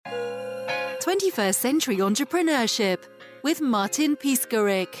21st Century Entrepreneurship with Martin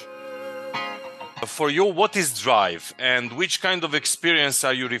Piskarik. For you, what is drive and which kind of experience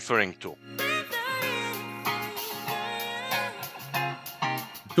are you referring to?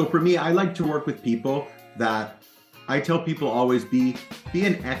 So for me, I like to work with people that I tell people always be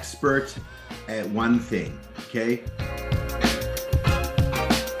an expert at one thing, okay?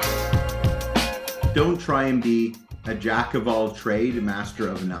 Don't try and be a jack of all trade, a master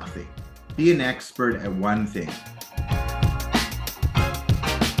of nothing. Be an expert at one thing.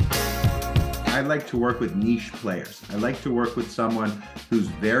 I like to work with niche players. I like to work with someone who's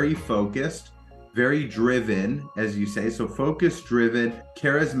very focused, very driven, as you say. So focused, driven,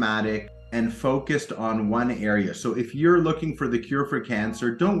 charismatic, and focused on one area. So if you're looking for the cure for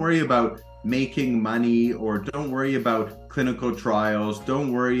cancer, don't worry about making money or don't worry about clinical trials.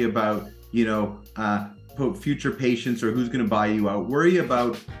 Don't worry about, future patients or who's going to buy you out. Worry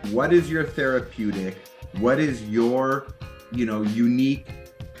about what is your therapeutic, what is your, unique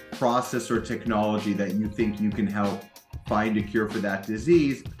process or technology that you think you can help find a cure for that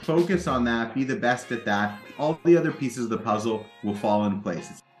disease. Focus on that, be the best at that. All the other pieces of the puzzle will fall into place.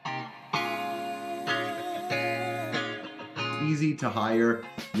 It's easy to hire,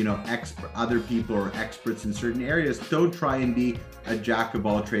 other people or experts in certain areas. Don't try and be a jack of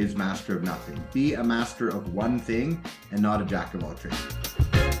all trades, master of nothing. Be a master of one thing and not a jack of all trades.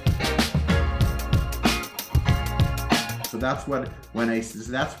 So that's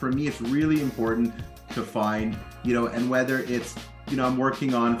that's for me, it's really important to find, and whether it's, I'm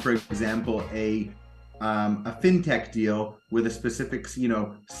working on, for example, a fintech deal with a specific,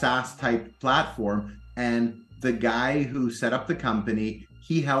 SaaS type platform, and the guy who set up the company,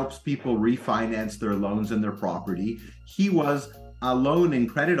 he helps people refinance their loans and their property. He was a loan and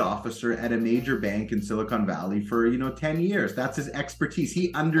credit officer at a major bank in Silicon Valley for, 10 years. That's his expertise.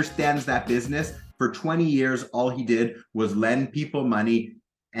 He understands that business. For 20 years, all he did was lend people money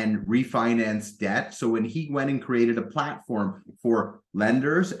and refinance debt. So when he went and created a platform for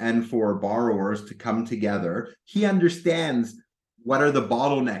lenders and for borrowers to come together, he understands what are the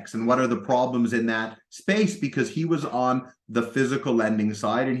bottlenecks and what are the problems in that space, because he was on the physical lending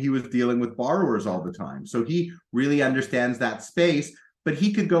side and he was dealing with borrowers all the time. So he really understands that space, but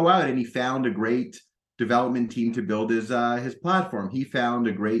he could go out and he found a great development team to build his platform. He found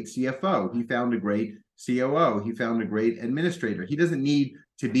a great CFO. He found a great COO. He found a great administrator. He doesn't need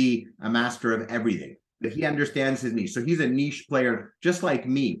to be a master of everything, but he understands his niche. So he's a niche player, just like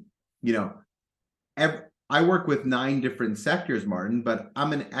me. I work with 9 different sectors, Martin, but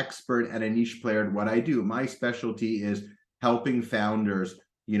I'm an expert and a niche player at what I do. My specialty is helping founders,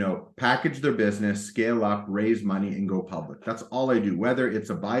 package their business, scale up, raise money, and go public. That's all I do, whether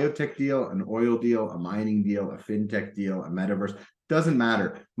it's a biotech deal, an oil deal, a mining deal, a fintech deal, a metaverse, doesn't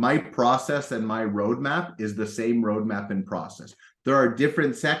matter. My process and my roadmap is the same roadmap and process. There are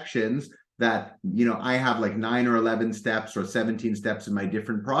different sections that, I have like 9 or 11 steps or 17 steps in my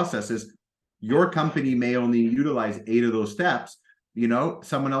different processes. Your company may only utilize 8 of those steps,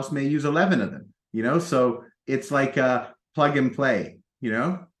 someone else may use 11 of them, so it's like a plug and play,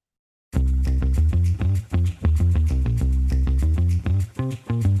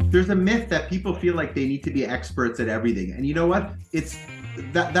 There's a myth that people feel like they need to be experts at everything. And you know what?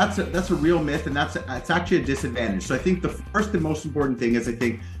 That's a real myth, and it's actually a disadvantage. So I think the first and most important thing is,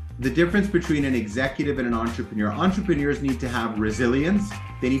 the difference between an executive and an entrepreneur. Entrepreneurs need to have resilience.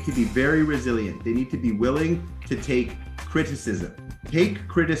 They need to be very resilient. They need to be willing to take criticism. Take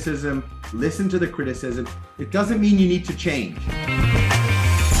criticism, listen to the criticism. It doesn't mean you need to change.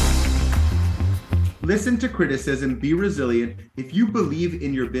 Listen to criticism, be resilient. If you believe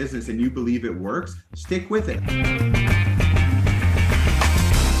in your business and you believe it works, stick with it.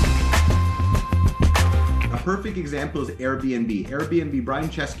 Perfect example is Airbnb. Brian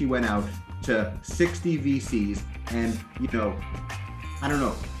Chesky went out to 60 VCs and,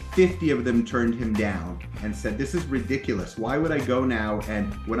 50 of them turned him down and said, this is ridiculous. Why would I go now?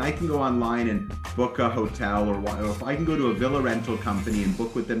 And when I can go online and book a hotel, or if I can go to a villa rental company and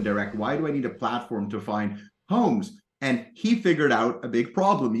book with them direct, why do I need a platform to find homes? And he figured out a big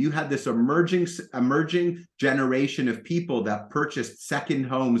problem. You had this emerging generation of people that purchased second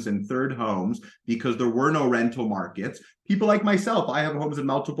homes and third homes because there were no rental markets. People like myself, I have homes in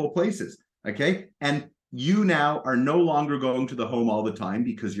multiple places, okay? And you now are no longer going to the home all the time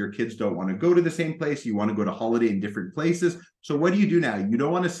because your kids don't want to go to the same place. You want to go to holiday in different places. So what do you do now? You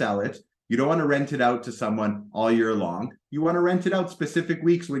don't want to sell it. You don't want to rent it out to someone all year long. You want to rent it out specific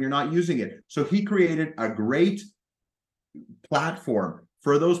weeks when you're not using it. So he created a great platform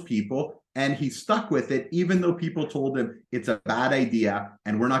for those people And he stuck with it, even though people told him it's a bad idea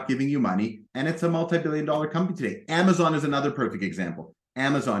and we're not giving you money. And it's a multi-billion-dollar company today. Amazon is another perfect example.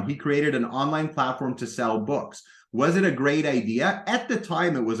 Amazon, he created an online platform to sell books. Was it a great idea? At the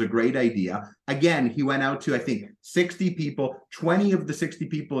time, it was a great idea. Again, he went out to, I think, 60 people. 20 of the 60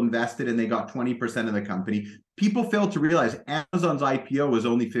 people invested and they got 20% of the company. People failed to realize Amazon's IPO was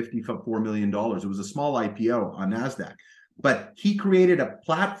only $54 million. It was a small IPO on NASDAQ. But he created a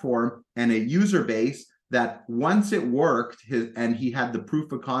platform and a user base that once it worked, and he had the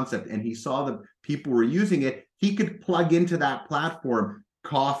proof of concept and he saw that people were using it, he could plug into that platform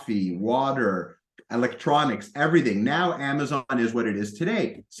coffee, water, electronics, everything. Now Amazon is what it is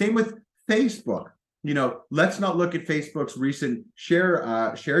today. Same with Facebook. Let's not look at Facebook's recent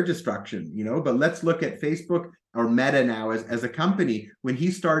share destruction, but let's look at Facebook or Meta now as a company. When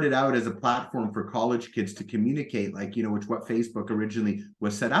he started out as a platform for college kids to communicate, which what Facebook originally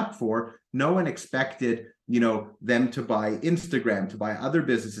was set up for, no one expected, them to buy Instagram, to buy other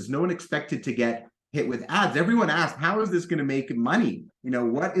businesses. No one expected to get hit with ads. Everyone asked, how is this going to make money?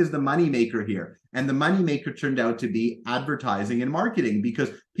 What is the money maker here? And the money maker turned out to be advertising and marketing, because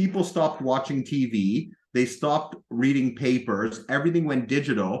people stopped watching TV. They stopped reading papers. Everything went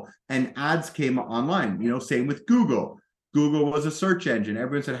digital and ads came online. Same with Google. Google was a search engine.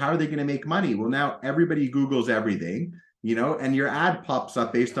 Everyone said, how are they going to make money? Well, now everybody Googles everything, and your ad pops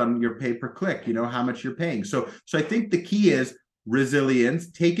up based on your pay per click, how much you're paying. So I think the key is resilience,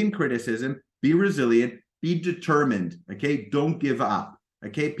 take in criticism, be resilient, be determined, okay? Don't give up,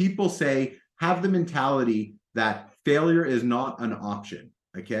 okay? People say, have the mentality that failure is not an option,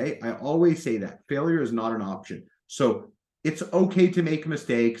 okay? I always say that. Failure is not an option. So it's okay to make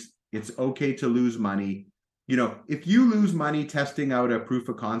mistakes. It's okay to lose money. If you lose money testing out a proof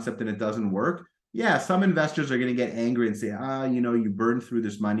of concept and it doesn't work, yeah, some investors are going to get angry and say, you burned through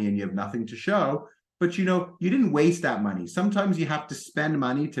this money and you have nothing to show. But you didn't waste that money. Sometimes you have to spend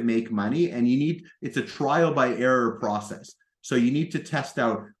money to make money, and it's a trial by error process. So you need to test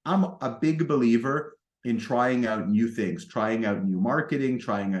out. I'm a big believer in trying out new things, trying out new marketing,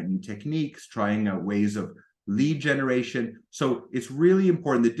 trying out new techniques, trying out ways of lead generation. So it's really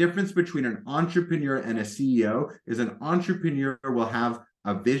important. The difference between an entrepreneur and a CEO is an entrepreneur will have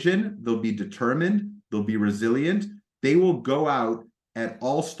a vision, they'll be determined, they'll be resilient, they will go out at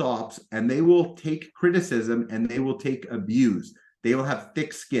all stops, and they will take criticism and they will take abuse. They will have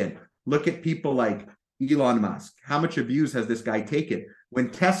thick skin. Look at people like Elon Musk. How much abuse has this guy taken? When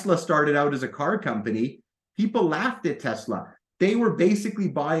Tesla started out as a car company, people laughed at Tesla. They were basically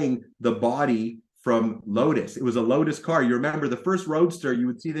buying the body from Lotus. It was a Lotus car. You remember the first Roadster, you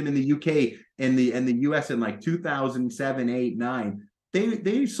would see them in the UK and the US in like 2007, 8, 9.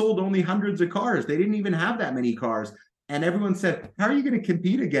 They sold only hundreds of cars. They didn't even have that many cars. And everyone said, how are you going to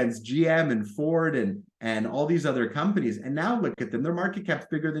compete against GM and Ford and all these other companies? And now look at them. Their market cap's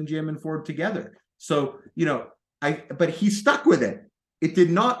bigger than GM and Ford together. So, but he stuck with it.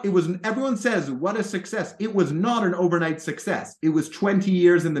 Everyone says, what a success. It was not an overnight success. It was 20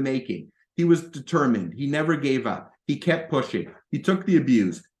 years in the making. He was determined. He never gave up. He kept pushing. He took the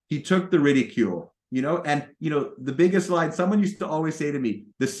abuse. He took the ridicule, the biggest line, someone used to always say to me,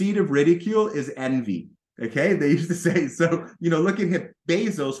 the seed of ridicule is envy. Okay, they used to say, so, look at him.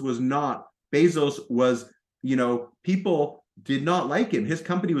 Bezos was, people did not like him. His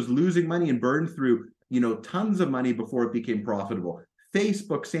company was losing money and burned through, tons of money before it became profitable.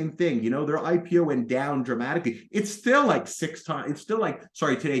 Facebook, same thing. Their IPO went down dramatically. It's still like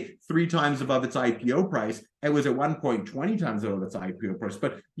today, 3 times above its IPO price. It was at one point 20 times above its IPO price.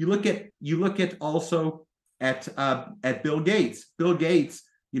 But you look at also at Bill Gates.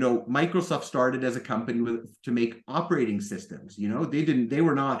 Microsoft started as a company to make operating systems. They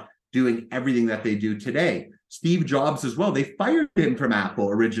were not doing everything that they do today. Steve Jobs as well. They fired him from Apple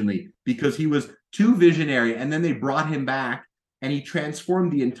originally because he was too visionary, and then they brought him back and he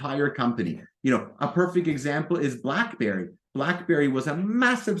transformed the entire company. A perfect example is BlackBerry. BlackBerry was a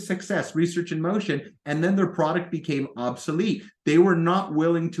massive success, research in motion, and then their product became obsolete. They were not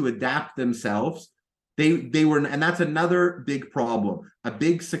willing to adapt themselves. They were, and that's another big problem. A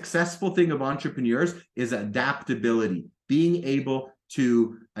big successful thing of entrepreneurs is adaptability, being able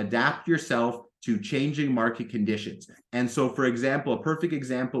to adapt yourself to changing market conditions. And so, for example, a perfect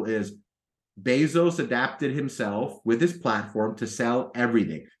example is Bezos adapted himself with his platform to sell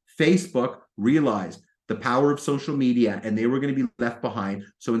everything. Facebook realized the power of social media and they were going to be left behind.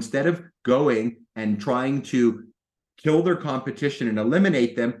 So instead of going and trying to kill their competition and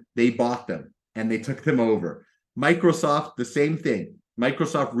eliminate them, they bought them and they took them over. Microsoft, the same thing.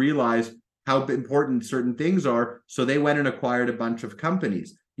 Microsoft realized how important certain things are, so they went and acquired a bunch of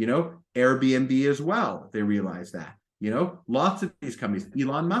companies. Airbnb as well. They realized that. Lots of these companies,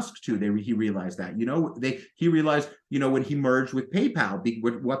 Elon Musk too, he realized that. He realized, when he merged with PayPal,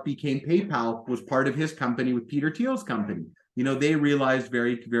 what became PayPal was part of his company with Peter Thiel's company. They realized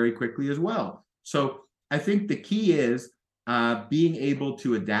very, very quickly as well. So I think the key is being able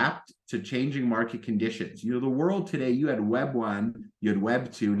to adapt to changing market conditions. The world today, you had Web 1, you had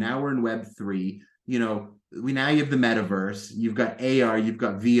Web 2, now we're in Web 3. Now you have the metaverse, you've got AR, you've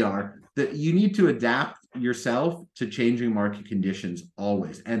got VR. That you need to adapt yourself to changing market conditions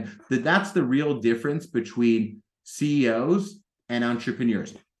always. And that's the real difference between CEOs and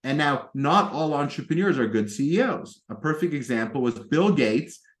entrepreneurs. And now, not all entrepreneurs are good CEOs. A perfect example was Bill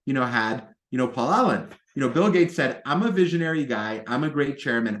Gates, had, Paul Allen. Bill Gates said, I'm a visionary guy. I'm a great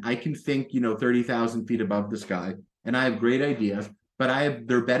chairman. I can think, 30,000 feet above the sky, and I have great ideas, but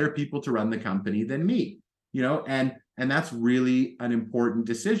they're better people to run the company than me, and that's really an important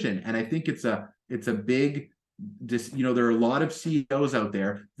decision. And I think it's a big, there are a lot of CEOs out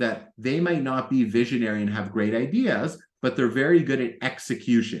there that they might not be visionary and have great ideas, but they're very good at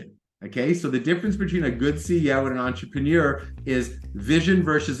execution. Okay, so the difference between a good CEO and an entrepreneur is vision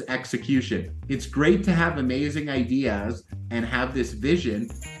versus execution. It's great to have amazing ideas and have this vision,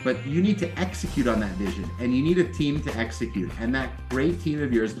 but you need to execute on that vision, and you need a team to execute. And that great team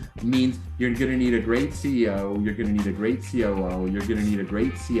of yours means you're going to need a great CEO, you're going to need a great COO, you're going to need a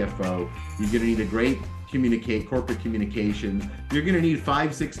great CFO, you're going to need a great corporate communications. You're going to need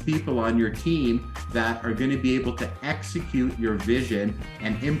 5-6 people on your team that are going to be able to execute your vision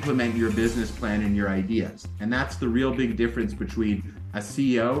and implement your business plan and your ideas. And that's the real big difference between a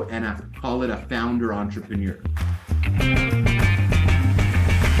CEO and call it a founder entrepreneur.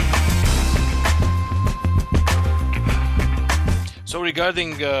 So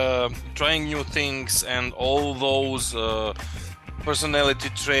regarding trying new things and all those personality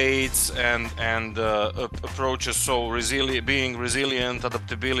traits and approaches, so being resilient,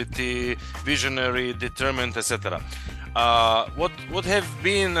 adaptability, visionary, determined, etc. What have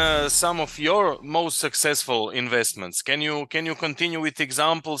been some of your most successful investments? Can you continue with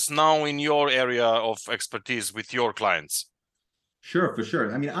examples now in your area of expertise with your clients? Sure, for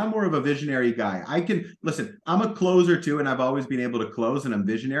sure. I mean, I'm more of a visionary guy. I'm a closer too, and I've always been able to close, and I'm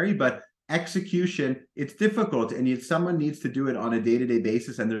visionary, but execution, it's difficult, and someone needs to do it on a day-to-day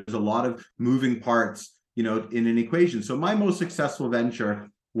basis, and there's a lot of moving parts, in an equation. So my most successful venture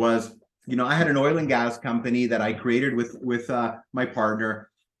was, I had an oil and gas company that I created with my partner.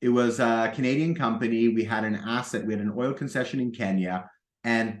 It was a Canadian company. We had an asset. We had an oil concession in Kenya,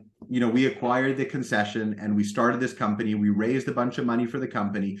 and we acquired the concession and we started this company. We raised a bunch of money for the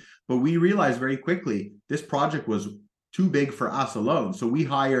company, but we realized very quickly this project was too big for us alone. So we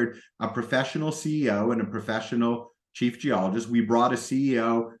hired a professional CEO and a professional chief geologist. We brought a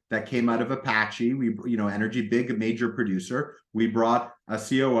CEO that came out of Apache, energy, big major producer. We brought a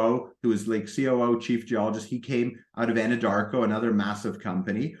COO who was like COO, chief geologist. He came out of Anadarko, another massive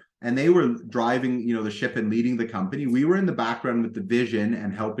company. And they were driving, the ship and leading the company. We were in the background with the vision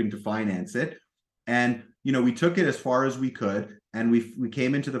and helping to finance it. And, we took it as far as we could. And we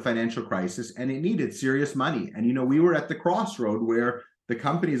came into the financial crisis, and it needed serious money. And, we were at the crossroad where the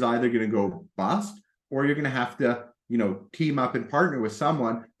company is either going to go bust, or you're going to have to, team up and partner with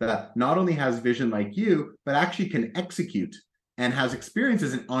someone that not only has vision like you, but actually can execute and has experience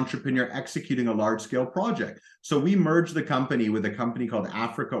as an entrepreneur executing a large-scale project. So we merged the company with a company called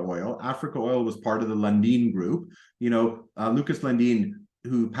Africa Oil. Africa Oil was part of the Lundin Group. Lucas Lundin,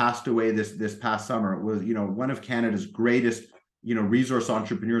 who passed away this past summer, was, one of Canada's greatest, resource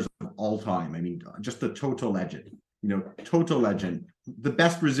entrepreneurs of all time. I mean, just a total legend. Total legend. The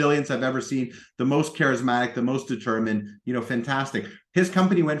best resilience I've ever seen, the most charismatic, the most determined, fantastic. His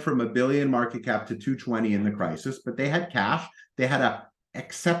company went from $1 billion market cap to 220 in the crisis, but they had cash. They had a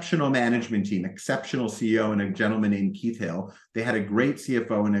exceptional management team, exceptional CEO and a gentleman named Keith Hill. They had a great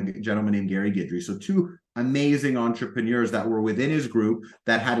CFO and a gentleman named Gary Guidry. So two amazing entrepreneurs that were within his group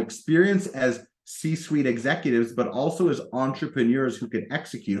that had experience as C-suite executives, but also as entrepreneurs who could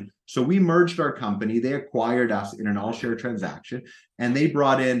execute. So we merged our company. They acquired us in an all-share transaction, and they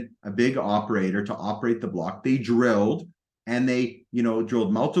brought in a big operator to operate the block. They drilled, and they,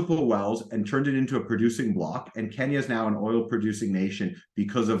 drilled multiple wells and turned it into a producing block. And Kenya is now an oil-producing nation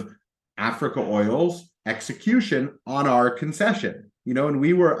because of Africa Oil's execution on our concession. And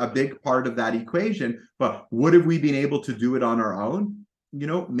we were a big part of that equation. But would have we been able to do it on our own?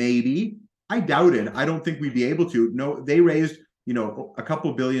 Maybe. I doubt it. I don't think we'd be able to. No, they raised a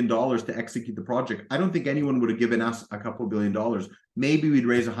couple $1 billion to execute the project, I don't think anyone would have given us a couple $1 billion. Maybe we'd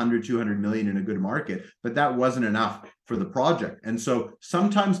raise 100, 200 million in a good market, but that wasn't enough for the project. And so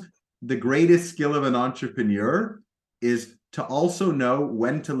sometimes the greatest skill of an entrepreneur is to also know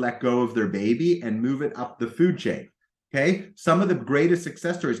when to let go of their baby and move it up the food chain. Okay. Some of the greatest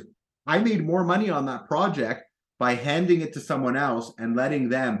success stories, I made more money on that project by handing it to someone else and letting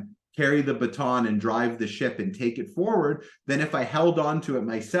them carry the baton and drive the ship and take it forward than if I held on to it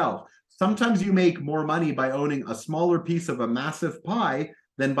myself. Sometimes you make more money by owning a smaller piece of a massive pie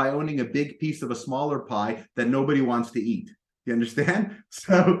than by owning a big piece of a smaller pie that nobody wants to eat. You understand?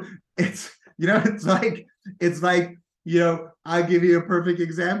 So it's like, I'll give you a perfect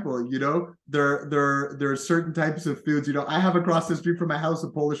example. There are certain types of foods. I have across the street from my house a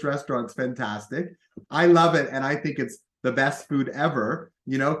Polish restaurant. It's fantastic. I love it, and I think it's the best food ever.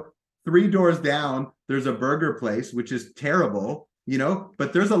 3 doors down, there's a burger place, which is terrible.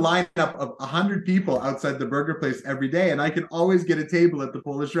 But there's a lineup of 100 people outside the burger place every day, and I can always get a table at the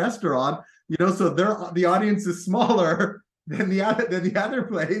Polish restaurant. So the audience is smaller than the other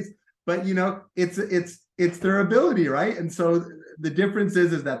place, but it's their ability, right? And so the difference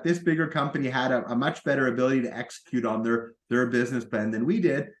is that this bigger company had a much better ability to execute on their business plan than we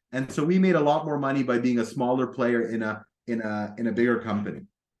did, and so we made a lot more money by being a smaller player in a bigger company.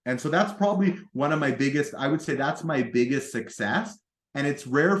 And so that's probably one of my biggest, I would say that's my biggest success. And it's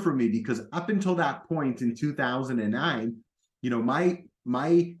rare for me because up until that point in 2009,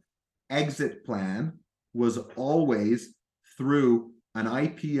 my exit plan was always through an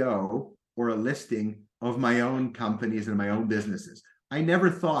IPO or a listing of my own companies and my own businesses. I never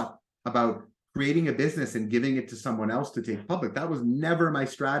thought about creating a business and giving it to someone else to take public. That was never my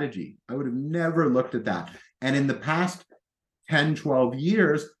strategy. I would have never looked at that. And in the past 10, 12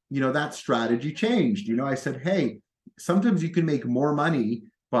 years, that strategy changed. I said, hey, sometimes you can make more money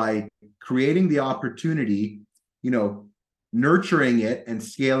by creating the opportunity, nurturing it and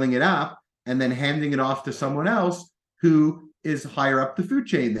scaling it up, and then handing it off to someone else who is higher up the food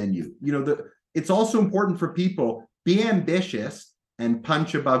chain than you. It's also important for people, be ambitious and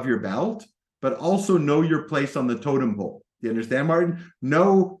punch above your belt, but also know your place on the totem pole. You understand, Martin?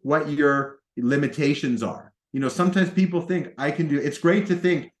 Know what your limitations are. Sometimes people think it's great to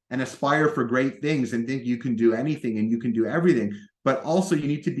think and aspire for great things and think you can do anything and you can do everything, but also you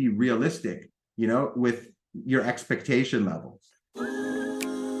need to be realistic, with your expectation levels.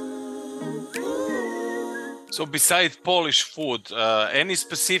 So besides Polish food, any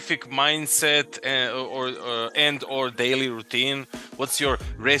specific mindset or daily routine? What's your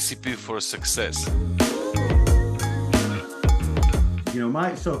recipe for success?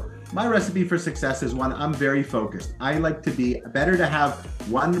 My recipe for success is one, I'm very focused. I like to be better to have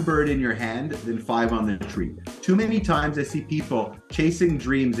one bird in your hand than 5 on the tree. Too many times I see people chasing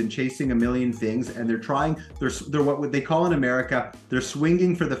dreams and chasing a million things, and they're what they call in America, they're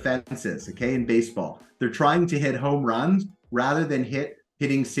swinging for the fences, okay, in baseball. They're trying to hit home runs rather than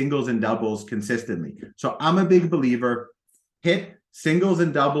hitting singles and doubles consistently. So I'm a big believer, hit singles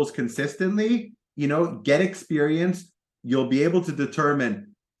and doubles consistently, get experience. You'll be able to determine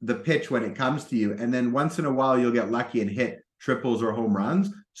the pitch when it comes to you. And then once in a while, you'll get lucky and hit triples or home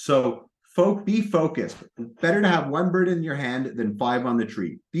runs. So be focused. Better to have one bird in your hand than 5 on the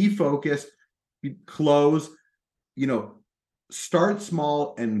tree. Be focused, close, start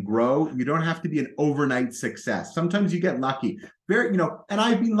small and grow. You don't have to be an overnight success. Sometimes you get lucky. And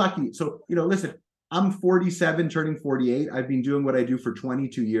I've been lucky. So, listen, I'm 47, turning 48. I've been doing what I do for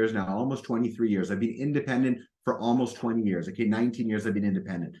 22 years now, almost 23 years. I've been independent for almost 20 years. Okay, 19 years I've been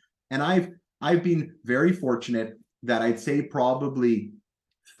independent. And I've been very fortunate that I'd say probably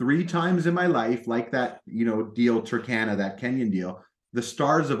 3 times in my life, like that, deal Turkana, that Kenyan deal, the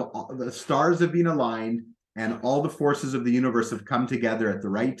stars have been aligned and all the forces of the universe have come together at the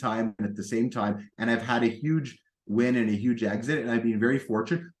right time and at the same time. And I've had a huge win and a huge exit. And I've been very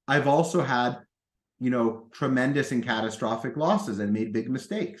fortunate. I've also had, tremendous and catastrophic losses and made big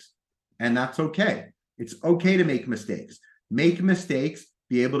mistakes. And that's okay. It's okay to make mistakes. Make mistakes,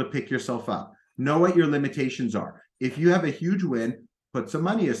 be able to pick yourself up. Know what your limitations are. If you have a huge win, put some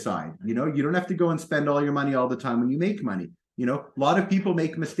money aside. You don't have to go and spend all your money all the time when you make money. A lot of people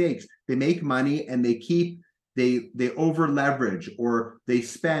make mistakes. They make money and they over leverage, or they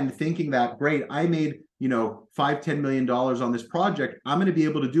spend thinking that, great, I made, $5-10 million on this project. I'm going to be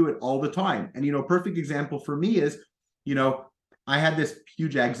able to do it all the time. And, perfect example for me is, I had this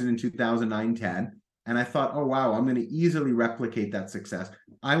huge exit in 2009-10. And I thought, oh, wow, I'm going to easily replicate that success.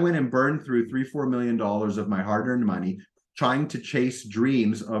 I went and burned through $3-4 million of my hard-earned money, trying to chase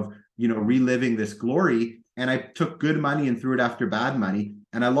dreams of, reliving this glory and I took good money and threw it after bad money,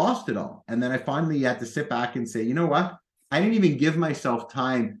 and I lost it all. And then I finally had to sit back and say, you know what? I didn't even give myself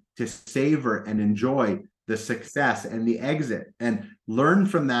time to savor and enjoy the success and the exit and learn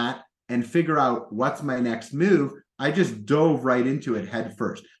from that and figure out what's my next move. I just dove right into it head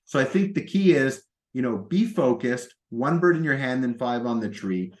first. So I think the key is, be focused, one bird in your hand and five on the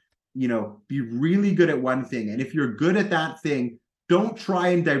tree. Be really good at one thing. And if you're good at that thing, don't try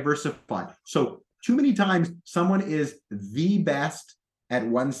and diversify. So too many times someone is the best at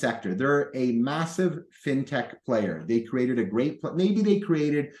one sector. They're a massive fintech player. They created maybe they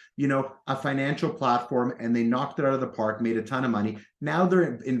created, a financial platform and they knocked it out of the park, made a ton of money. Now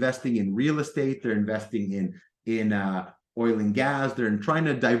they're investing in real estate. They're investing in oil and gas. They're trying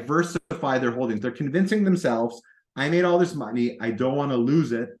to diversify their holdings. They're convincing themselves, I made all this money. I don't want to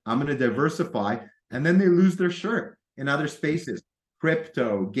lose it. I'm going to diversify. And then they lose their shirt in other spaces,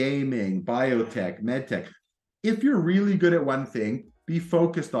 crypto, gaming, biotech, medtech. If you're really good at one thing, be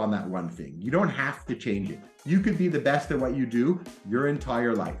focused on that one thing. You don't have to change it. You could be the best at what you do your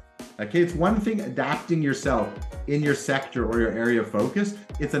entire life. Okay, it's one thing adapting yourself in your sector or your area of focus.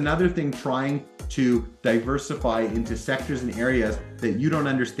 It's another thing trying to diversify into sectors and areas that you don't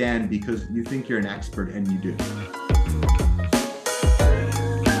understand because you think you're an expert and you do.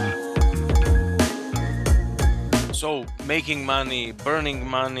 So making money, burning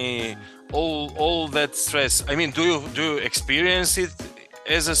money, all that stress. I mean, do you experience it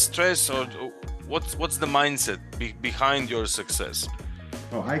as a stress, or what's the mindset behind your success?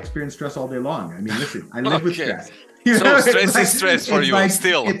 Oh, I experience stress all day long. I mean, listen, I live with stress. So stress is stress for you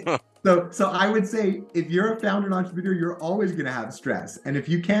still. So I would say if you're a founder and entrepreneur, you're always going to have stress. And if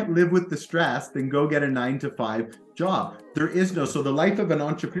you can't live with the stress, then go get a 9-to-5 job. There is so the life of an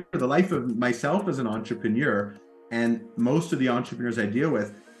entrepreneur, the life of myself as an entrepreneur, and most of the entrepreneurs I deal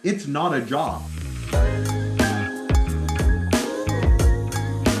with, it's not a job.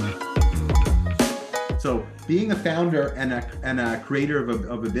 So being a founder and a creator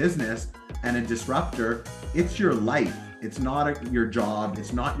of a business and a disruptor, it's your life. It's not your job.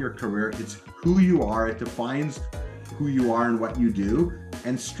 It's not your career. It's who you are. It defines who you are and what you do.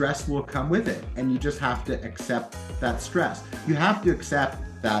 And stress will come with it. And you just have to accept that stress. You have to accept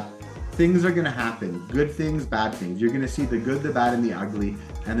that things are going to happen. Good things, bad things. You're going to see the good, the bad, and the ugly.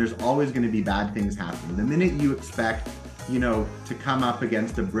 And there's always going to be bad things happening. The minute you expect, to come up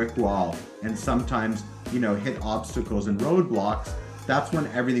against a brick wall and sometimes, hit obstacles and roadblocks, that's when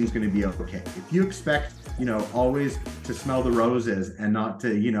everything's going to be okay. If you expect, always to smell the roses and not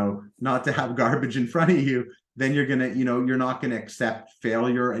to have garbage in front of you, then you're not going to accept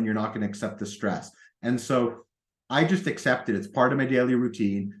failure and you're not going to accept the stress. And so I just accept it. It's part of my daily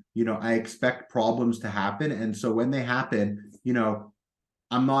routine. I expect problems to happen. And so when they happen,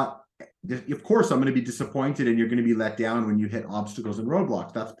 of course, I'm going to be disappointed and you're going to be let down when you hit obstacles and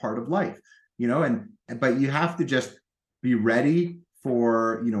roadblocks. That's part of life, but you have to just be ready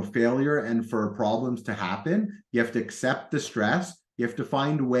for, failure and for problems to happen. You have to accept the stress. You have to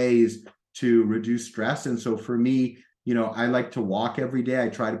find ways to reduce stress. And so for me, I like to walk every day. I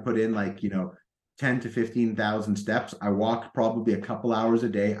try to put in 10 to 15,000 steps. I walk probably a couple hours a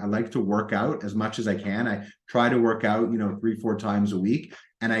day. I like to work out as much as I can. I try to work out, 3-4 times a week.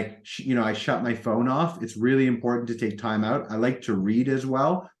 And I shut my phone off. It's really important to take time out. I like to read as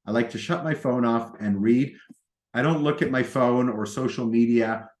well. I like to shut my phone off and read. I don't look at my phone or social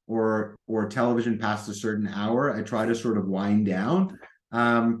media or television past a certain hour. I try to sort of wind down.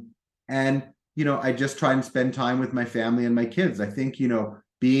 I just try and spend time with my family and my kids. I think,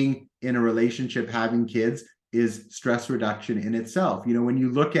 being in a relationship, having kids is stress reduction in itself. When you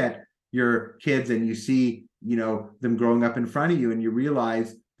look at your kids and you see, them growing up in front of you and you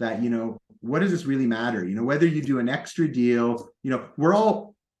realize that, what does this really matter? Whether you do an extra deal, we're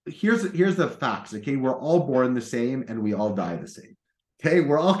all, here's the facts. Okay. We're all born the same and we all die the same. Okay.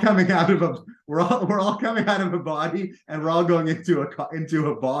 We're all coming out of a body and we're all going into a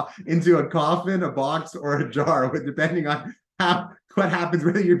coffin, a box, or a jar, depending on what happens,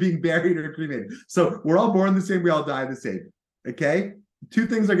 whether you're being buried or cremated. So we're all born the same. We all die the same. Okay. Two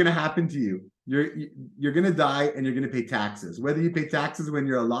things are going to happen to you. You're going to die and you're going to pay taxes. Whether you pay taxes when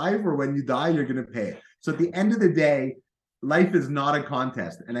you're alive or when you die, you're going to pay it. So at the end of the day, life is not a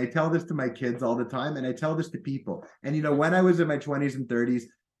contest. And I tell this to my kids all the time. And I tell this to people. And, when I was in my 20s and 30s,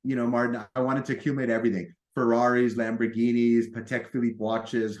 Martin, I wanted to accumulate everything. Ferraris, Lamborghinis, Patek Philippe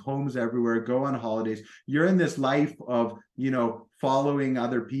watches, homes everywhere, go on holidays. You're in this life of, following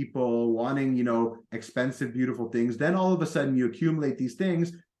other people, wanting, expensive, beautiful things. Then all of a sudden you accumulate these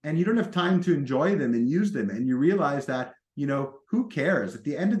things and you don't have time to enjoy them and use them. And you realize that who cares? At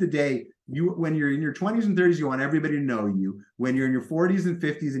the end of the day, when you're in your 20s and 30s, you want everybody to know you. When you're in your 40s and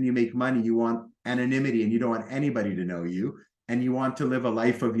 50s and you make money, you want anonymity and you don't want anybody to know you. And you want to live a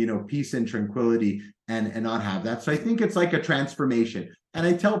life of, peace and tranquility and not have that. So I think it's like a transformation. And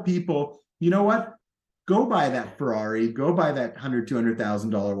I tell people, you know what? Go buy that Ferrari, go buy that $100,000,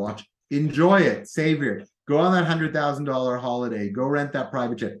 $200,000 watch, enjoy it, savor it, go on that $100,000 holiday, go rent that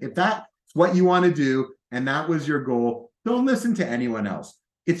private jet. If that's what you want to do and that was your goal, don't listen to anyone else.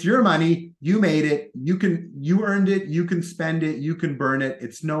 It's your money. You made it. You earned it. You can spend it. You can burn it.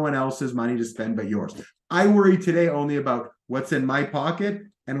 It's no one else's money to spend but yours. I worry today only about what's in my pocket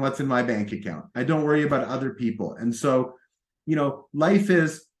and what's in my bank account. I don't worry about other people. And so, life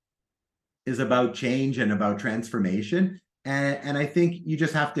is about change and about transformation. And I think you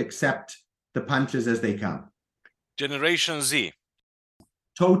just have to accept the punches as they come. Generation Z.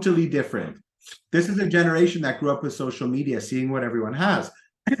 Totally different. This is a generation that grew up with social media, seeing what everyone has.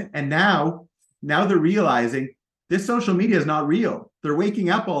 And now they're realizing this social media is not real. They're waking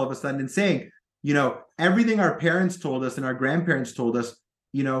up all of a sudden and saying, everything our parents told us and our grandparents told us,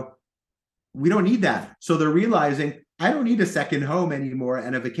 we don't need that. So they're realizing, I don't need a second home anymore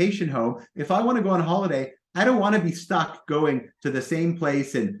and a vacation home. If I want to go on holiday, I don't want to be stuck going to the same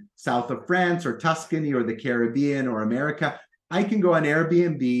place in south of France or Tuscany or the Caribbean or America. I can go on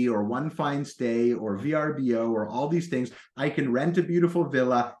Airbnb or One Fine Stay or VRBO or all these things. I can rent a beautiful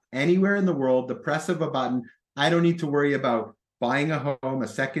villa anywhere in the world, the press of a button. I don't need to worry about buying a home, a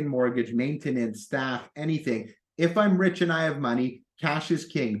second mortgage, maintenance, staff, anything. If I'm rich and I have money, cash is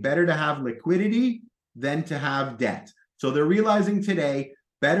king. Better to have liquidity than to have debt. So they're realizing today,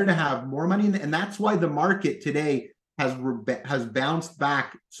 better to have more money. And that's why the market today has bounced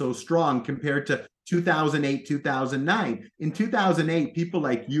back so strong compared to 2008, 2009. In 2008, people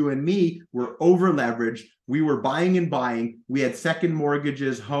like you and me were over leveraged. We were buying and buying. We had second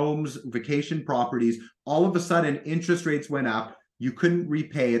mortgages, homes, vacation properties. All of a sudden, interest rates went up. You couldn't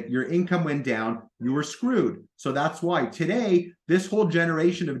repay it. Your income went down. You were screwed. So that's why today, this whole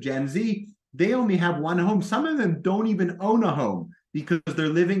generation of Gen Z, they only have one home. Some of them don't even own a home because they're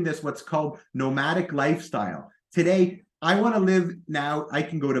living this what's called nomadic lifestyle. Today, I want to live now. I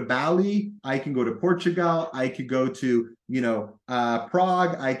can go to Bali. I can go to Portugal. I could go to,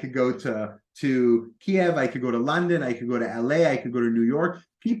 Prague. I could go to Kiev. I could go to London. I could go to LA. I could go to New York.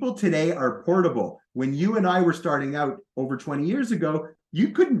 People today are portable. When you and I were starting out over 20 years ago, you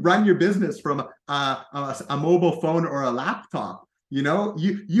couldn't run your business from a mobile phone or a laptop.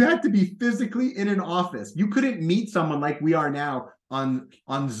 You had to be physically in an office. You couldn't meet someone like we are now on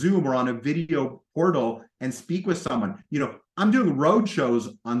Zoom or on a video portal and speak with someone. I'm doing road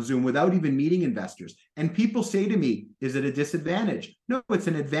shows on Zoom without even meeting investors. And people say to me, is it a disadvantage? No, it's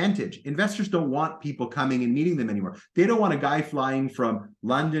an advantage. Investors don't want people coming and meeting them anymore. They don't want a guy flying from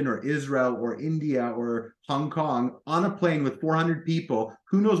London or Israel or India or Hong Kong on a plane with 400 people.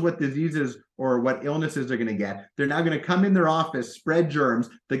 Who knows what diseases or what illnesses they're going to get. They're now going to come in their office, spread germs.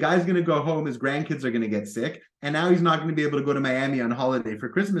 The guy's going to go home. His grandkids are going to get sick. And now he's not going to be able to go to Miami on holiday for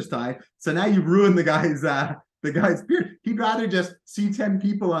Christmas time. So now you've ruined the guy's beard. He'd rather just see 10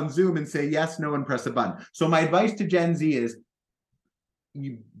 people on Zoom and say yes, no, and press a button. So my advice to Gen Z is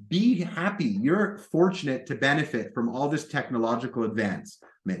you be happy. You're fortunate to benefit from all this technological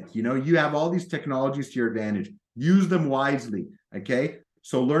advancement. You have all these technologies to your advantage. Use them wisely. Okay.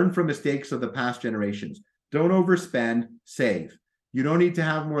 So learn from mistakes of the past generations. Don't overspend, save. You don't need to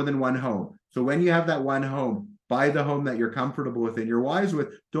have more than one home. So when you have that one home, buy the home that you're comfortable with and you're wise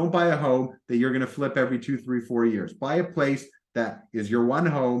with. Don't buy a home that you're going to flip every 2, 3, 4 years. Buy a place that is your one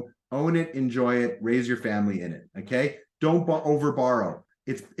home, own it, enjoy it, raise your family in it. Okay. Don't over borrow.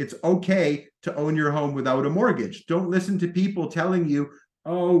 It's okay to own your home without a mortgage. Don't listen to people telling you,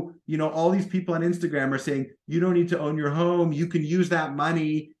 oh, all these people on Instagram are saying you don't need to own your home. You can use that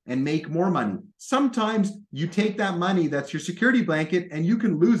money and make more money. Sometimes you take that money, that's your security blanket, and you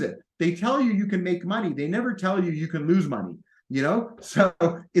can lose it. They tell you can make money. They never tell you can lose money, So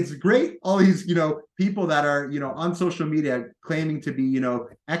it's great. All these, people that are, on social media claiming to be,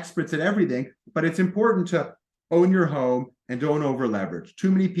 experts at everything, but it's important to own your home and don't over leverage.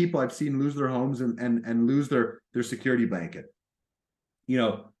 Too many people I've seen lose their homes and lose their security blanket.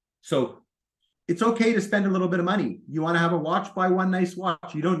 So it's okay to spend a little bit of money. You want to have a watch, buy one nice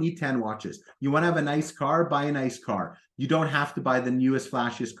watch. You don't need 10 watches. You want to have a nice car, buy a nice car. You don't have to buy the newest,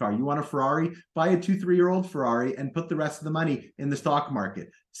 flashiest car. You want a Ferrari, buy a 2-3-year-old Ferrari and put the rest of the money in the stock market.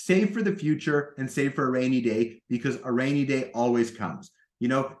 Save for the future and save for a rainy day, because a rainy day always comes.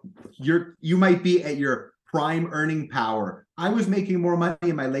 You might be at your prime earning power. I was making more money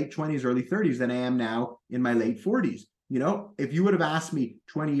in my late 20s, early 30s than I am now in my late 40s. if you would have asked me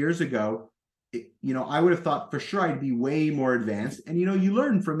 20 years ago, I would have thought for sure I'd be way more advanced. And, you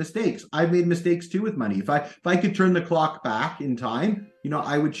learn from mistakes. I've made mistakes too with money. If I could turn the clock back in time,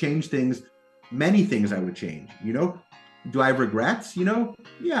 I would change things. Many things I would change. Do I have regrets?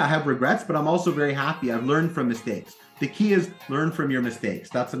 Yeah, I have regrets, but I'm also very happy. I've learned from mistakes. The key is learn from your mistakes.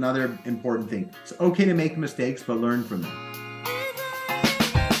 That's another important thing. It's okay to make mistakes, but learn from them.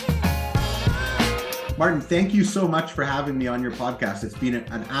 Martin, thank you so much for having me on your podcast. It's been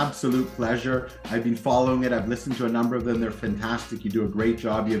an absolute pleasure. I've been following it. I've listened to a number of them. They're fantastic. You do a great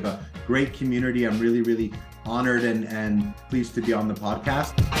job. You have a great community. I'm really, really honored and pleased to be on the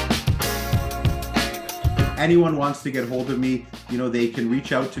podcast. If anyone wants to get hold of me, they can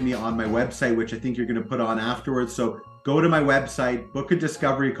reach out to me on my website, which I think you're going to put on afterwards. So go to my website, book a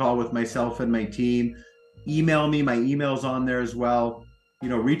discovery call with myself and my team, email me. My email's on there as well.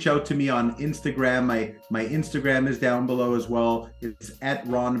 Reach out to me on Instagram. My Instagram is down below as well. It's at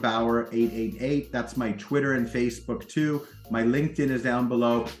Ron Bauer 888. That's my Twitter and Facebook too. My LinkedIn is down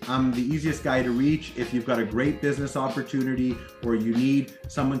below. I'm the easiest guy to reach if you've got a great business opportunity or you need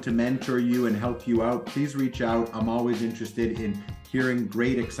someone to mentor you and help you out. Please reach out. I'm always interested in hearing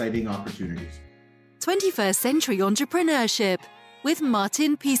great, exciting opportunities. 21st Century Entrepreneurship with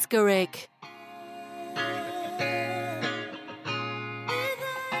Martin Piskarik.